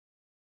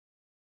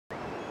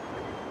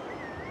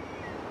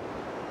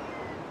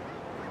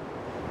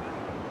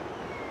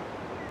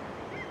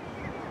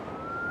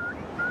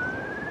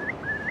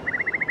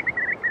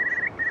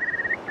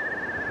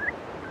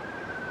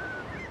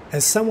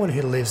As someone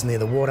who lives near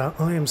the water,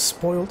 I am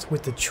spoilt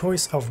with the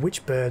choice of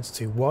which birds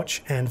to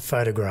watch and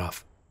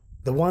photograph.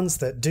 The ones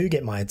that do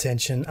get my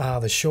attention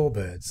are the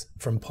shorebirds,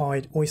 from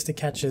pied oyster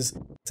catchers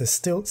to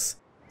stilts,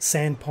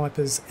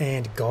 sandpipers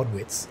and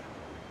godwits.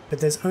 But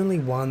there's only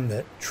one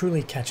that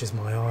truly catches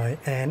my eye,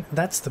 and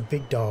that's the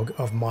big dog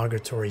of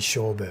migratory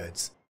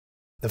shorebirds,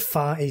 the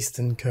far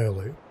eastern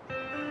curlew.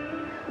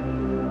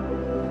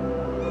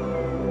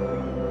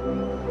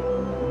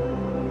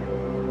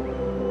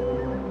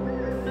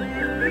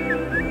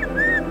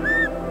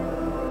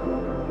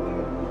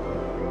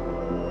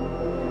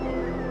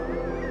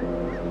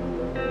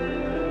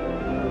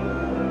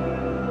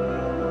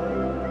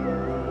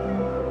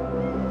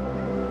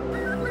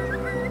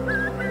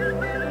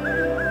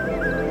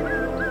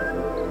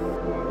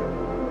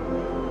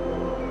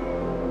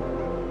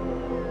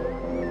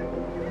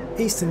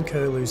 Eastern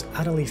curlews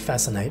utterly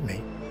fascinate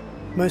me,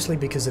 mostly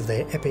because of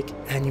their epic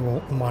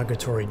annual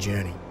migratory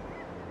journey.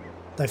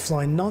 They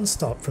fly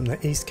non-stop from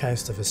the east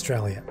coast of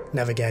Australia,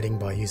 navigating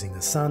by using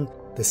the sun,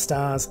 the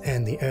stars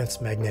and the Earth's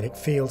magnetic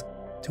field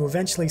to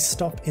eventually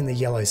stop in the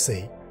Yellow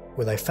Sea,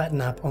 where they fatten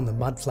up on the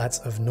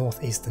mudflats of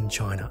northeastern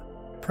China,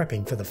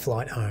 prepping for the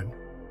flight home.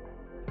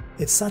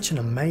 It's such an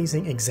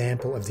amazing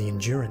example of the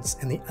endurance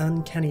and the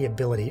uncanny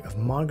ability of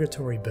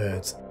migratory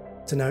birds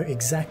to know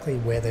exactly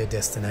where their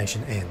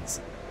destination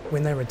ends.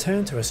 When they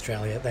return to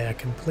Australia, they are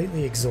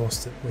completely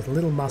exhausted with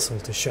little muscle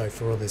to show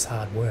for all this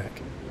hard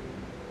work.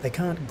 They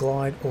can't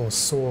glide or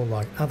soar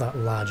like other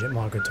larger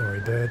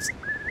migratory birds,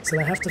 so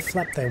they have to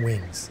flap their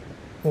wings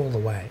all the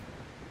way.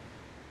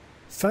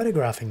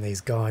 Photographing these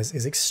guys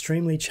is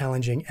extremely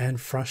challenging and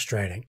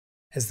frustrating,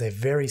 as they're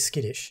very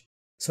skittish,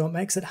 so it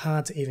makes it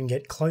hard to even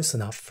get close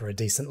enough for a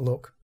decent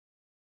look.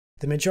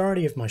 The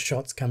majority of my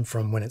shots come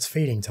from when it's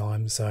feeding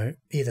time, so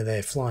either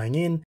they're flying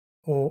in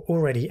or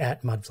already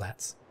at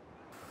mudflats.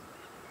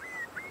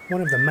 One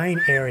of the main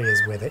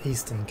areas where the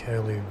eastern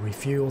curlew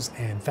refuels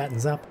and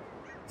fattens up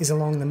is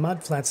along the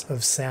mudflats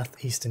of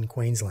southeastern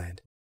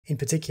Queensland, in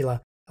particular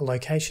a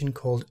location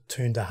called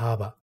Toondah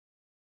Harbour.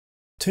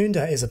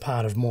 Toondah is a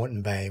part of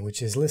Moreton Bay,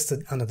 which is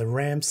listed under the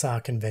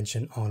Ramsar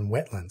Convention on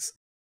Wetlands,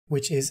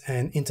 which is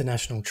an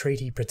international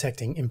treaty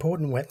protecting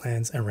important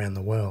wetlands around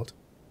the world.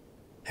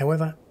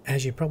 However,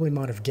 as you probably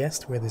might have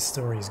guessed where this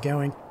story is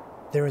going,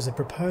 there is a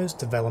proposed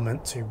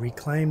development to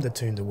reclaim the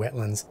Toondah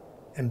wetlands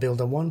and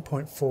build a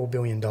 $1.4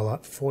 billion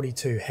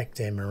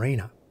 42-hectare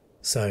marina.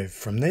 So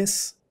from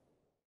this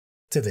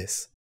to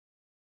this.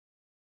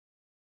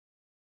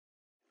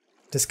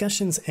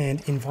 Discussions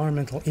and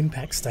environmental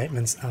impact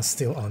statements are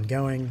still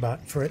ongoing,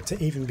 but for it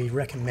to even be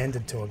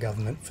recommended to a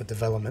government for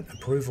development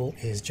approval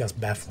is just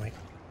baffling.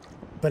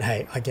 But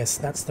hey, I guess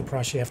that's the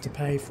price you have to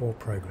pay for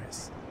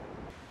progress.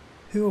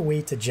 Who are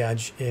we to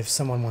judge if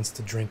someone wants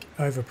to drink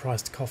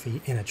overpriced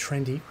coffee in a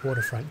trendy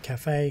waterfront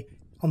cafe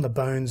on the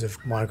bones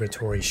of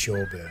migratory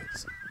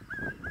shorebirds?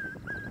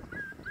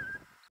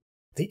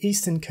 The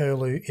eastern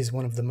curlew is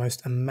one of the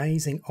most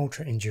amazing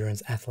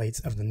ultra-endurance athletes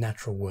of the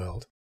natural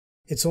world.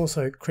 It's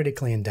also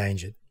critically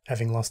endangered,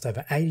 having lost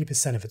over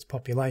 80% of its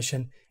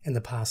population in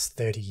the past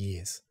 30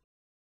 years.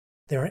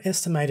 There are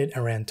estimated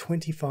around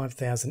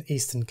 25,000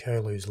 eastern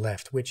curlews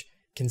left, which,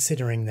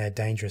 considering their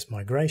dangerous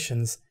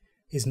migrations,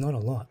 is not a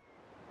lot.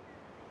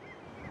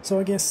 So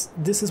I guess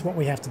this is what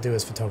we have to do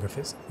as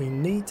photographers. We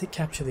need to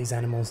capture these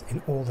animals in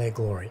all their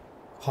glory,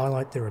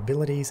 highlight their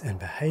abilities and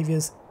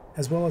behaviours,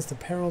 as well as the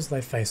perils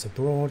they face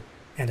abroad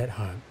and at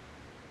home,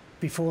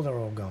 before they're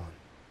all gone.